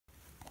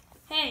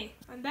Hey,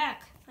 I'm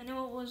back. I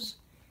know it was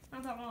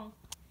not that long.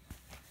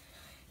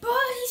 But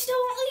he still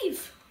won't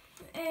leave.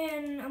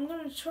 And I'm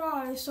going to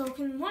try. So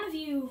can one of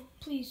you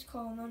please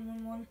call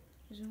 911?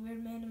 There's a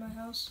weird man in my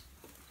house.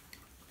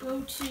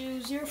 Go to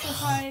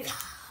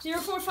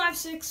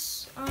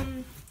 0456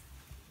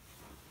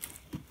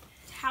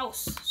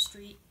 House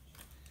Street.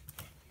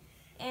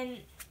 And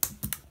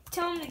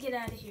tell him to get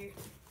out of here.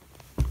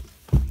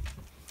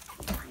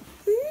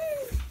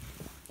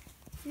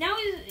 Now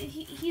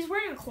he's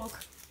wearing a cloak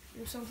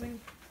or something,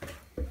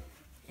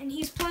 and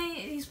he's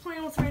playing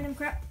with random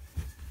crap.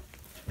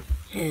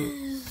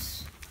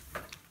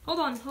 Hold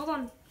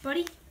on,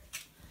 buddy.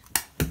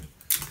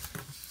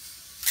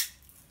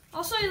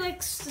 Also, he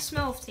likes the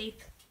smell of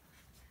tape,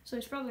 so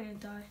he's probably gonna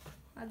die.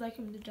 I'd like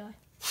him to die.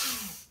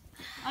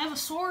 I have a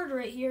sword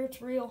right here. It's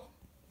real.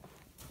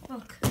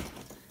 Look.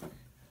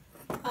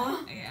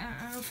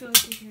 I don't feel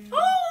like you can.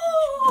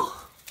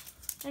 Oh!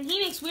 And he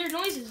makes weird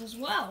noises as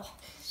well.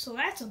 So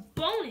that's a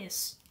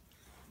bonus.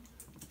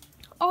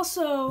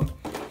 Also,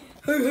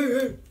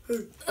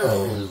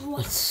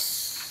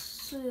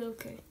 what's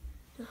okay.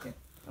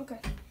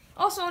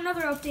 Also,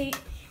 another update.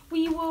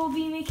 We will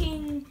be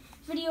making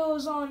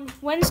videos on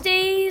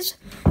Wednesdays,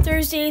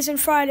 Thursdays, and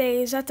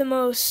Fridays at the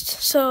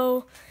most.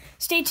 So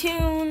stay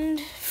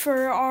tuned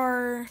for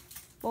our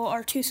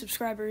 2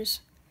 subscribers.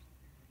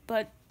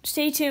 But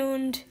stay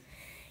tuned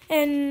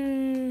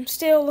and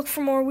still look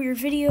for more weird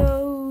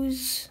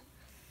videos.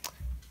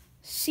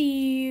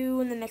 See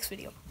you in the next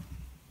video.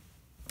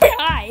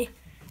 Bye.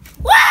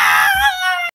 Wow!